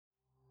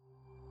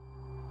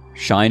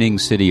Shining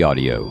City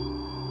Audio,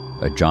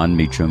 a John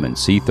Meacham and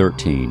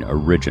C13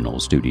 original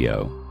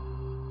studio.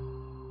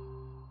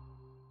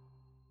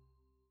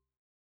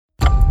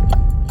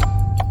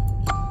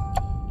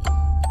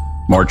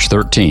 March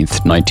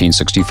 13th,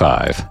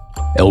 1965.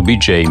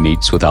 LBJ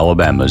meets with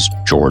Alabama's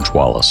George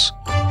Wallace.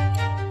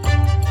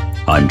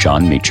 I'm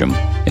John Meacham,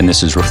 and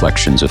this is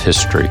Reflections of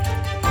History.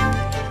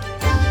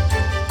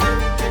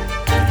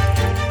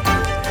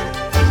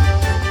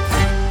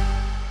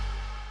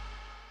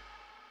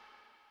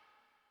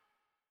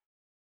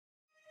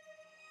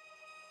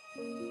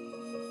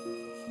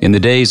 In the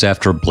days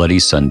after Bloody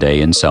Sunday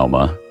in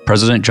Selma,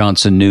 President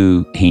Johnson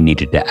knew he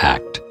needed to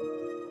act.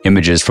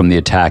 Images from the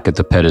attack at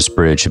the Pettus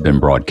Bridge had been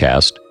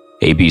broadcast.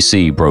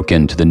 ABC broke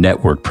into the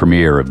network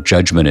premiere of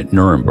Judgment at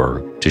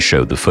Nuremberg to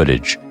show the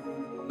footage.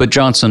 But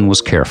Johnson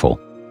was careful.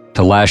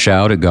 To lash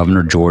out at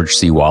Governor George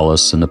C.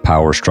 Wallace and the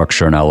power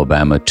structure in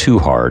Alabama too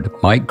hard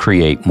might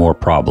create more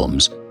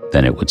problems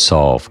than it would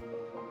solve.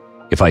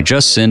 If I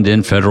just send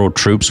in federal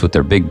troops with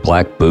their big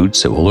black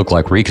boots, it will look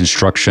like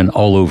Reconstruction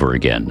all over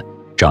again,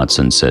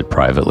 Johnson said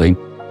privately.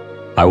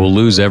 I will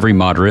lose every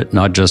moderate,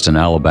 not just in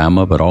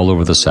Alabama, but all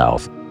over the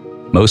South.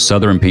 Most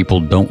Southern people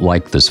don't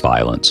like this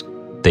violence.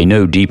 They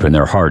know deep in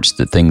their hearts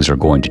that things are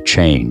going to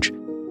change.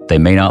 They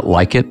may not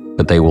like it,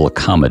 but they will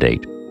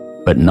accommodate.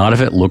 But not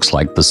if it looks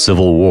like the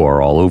Civil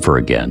War all over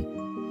again.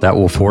 That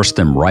will force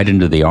them right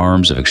into the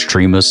arms of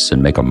extremists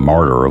and make a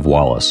martyr of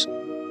Wallace.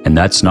 And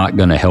that's not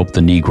going to help the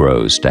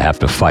Negroes to have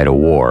to fight a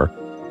war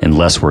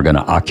unless we're going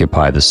to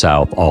occupy the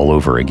South all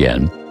over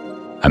again.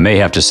 I may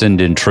have to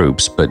send in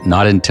troops, but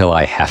not until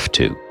I have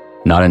to.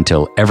 Not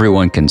until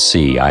everyone can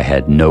see I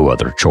had no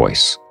other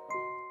choice.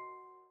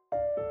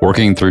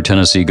 Working through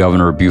Tennessee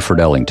Governor Buford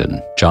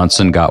Ellington,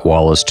 Johnson got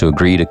Wallace to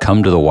agree to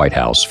come to the White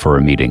House for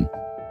a meeting.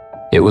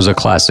 It was a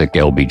classic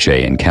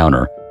LBJ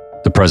encounter.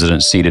 The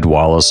president seated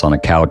Wallace on a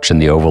couch in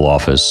the Oval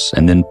Office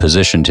and then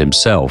positioned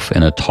himself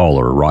in a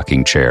taller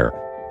rocking chair,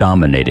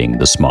 dominating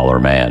the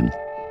smaller man.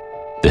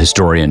 The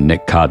historian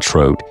Nick Koch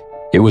wrote,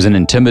 "It was an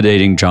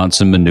intimidating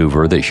Johnson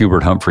maneuver that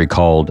Hubert Humphrey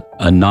called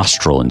a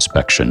nostril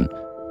inspection.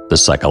 The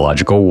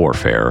psychological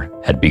warfare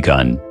had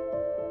begun."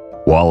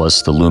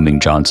 Wallace, the looming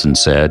Johnson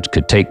said,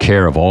 could take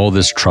care of all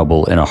this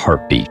trouble in a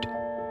heartbeat.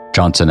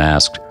 Johnson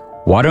asked,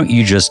 "Why don't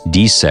you just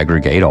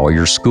desegregate all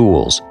your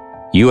schools?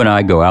 You and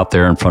I go out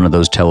there in front of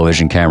those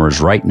television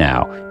cameras right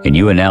now, and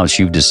you announce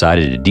you've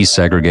decided to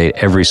desegregate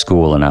every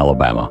school in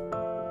Alabama."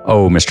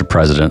 "Oh, Mr.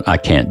 President, I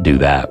can't do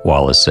that,"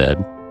 Wallace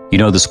said. "You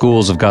know, the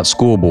schools have got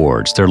school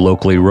boards. They're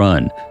locally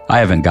run. I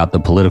haven't got the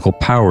political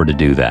power to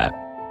do that."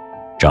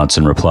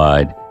 Johnson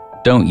replied,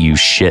 "Don't you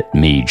shit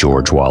me,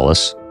 George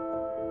Wallace."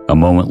 A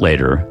moment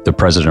later, the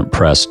president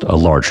pressed a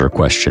larger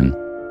question.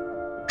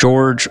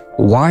 "George,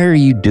 why are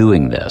you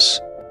doing this?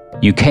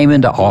 You came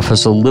into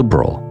office a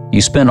liberal.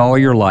 You spent all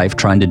your life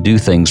trying to do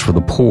things for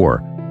the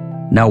poor.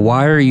 Now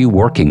why are you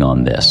working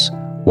on this?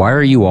 Why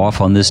are you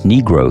off on this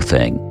Negro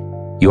thing?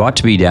 You ought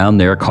to be down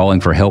there calling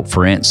for help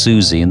for Aunt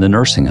Susie in the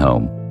nursing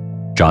home."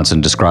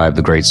 Johnson described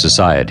the Great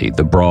Society,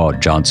 the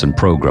broad Johnson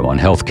program on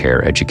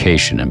healthcare,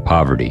 education, and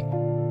poverty.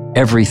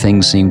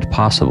 Everything seemed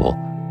possible.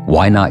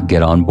 Why not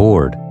get on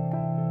board?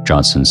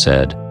 Johnson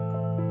said,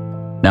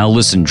 "Now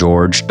listen,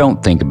 George,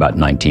 don't think about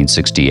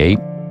 1968.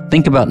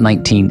 Think about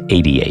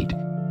 1988.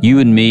 You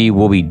and me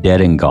will be dead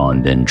and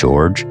gone then,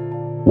 George.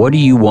 What do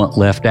you want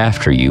left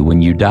after you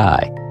when you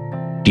die?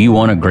 Do you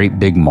want a great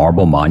big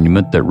marble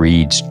monument that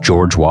reads,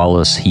 'George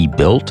Wallace, he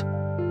built'?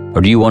 Or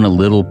do you want a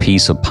little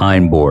piece of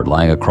pine board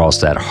lying across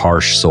that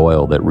harsh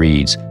soil that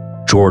reads,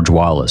 'George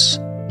Wallace,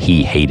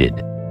 he hated'?"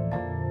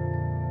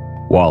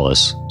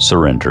 Wallace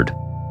surrendered.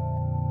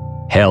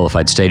 "Hell, if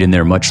I'd stayed in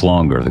there much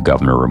longer," the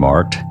governor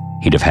remarked,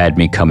 "he'd have had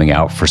me coming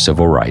out for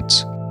civil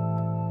rights."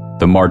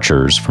 The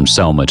marchers from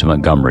Selma to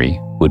Montgomery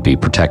would be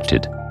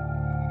protected.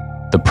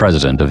 The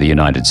President of the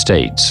United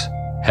States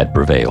had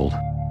prevailed.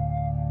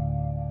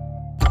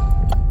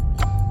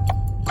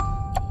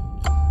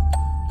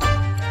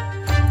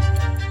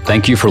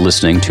 Thank you for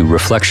listening to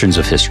Reflections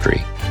of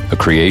History, a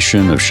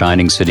creation of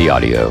Shining City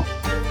Audio,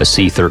 a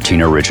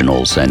C13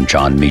 Originals and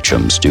John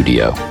Meacham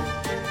studio.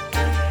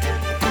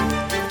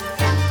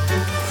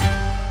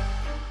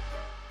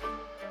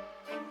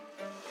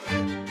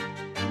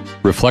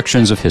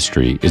 Reflections of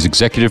History is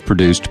executive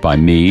produced by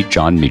me,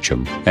 John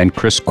Meacham, and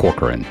Chris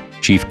Corcoran,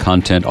 Chief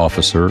Content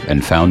Officer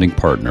and founding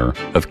partner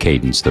of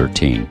Cadence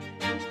 13.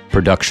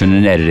 Production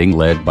and editing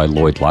led by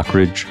Lloyd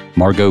Lockridge,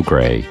 Margot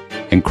Gray,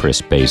 and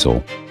Chris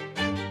Basil.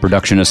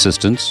 Production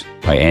assistance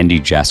by Andy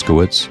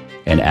Jaskowitz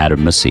and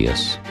Adam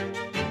Macias.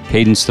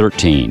 Cadence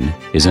 13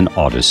 is an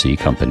Odyssey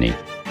company.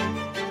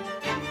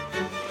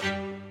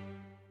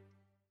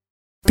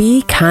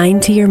 Be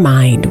kind to your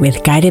mind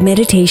with guided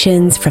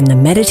meditations from the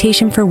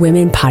Meditation for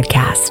Women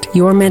podcast.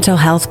 Your mental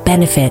health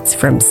benefits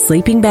from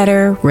sleeping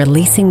better,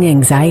 releasing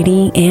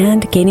anxiety,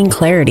 and gaining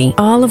clarity,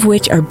 all of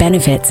which are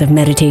benefits of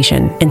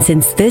meditation. And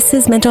since this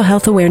is Mental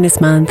Health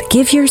Awareness Month,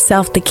 give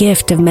yourself the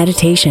gift of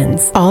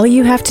meditations. All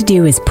you have to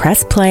do is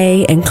press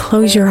play and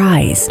close your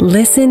eyes.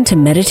 Listen to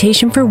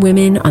Meditation for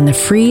Women on the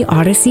free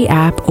Odyssey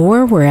app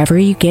or wherever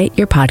you get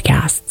your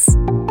podcasts.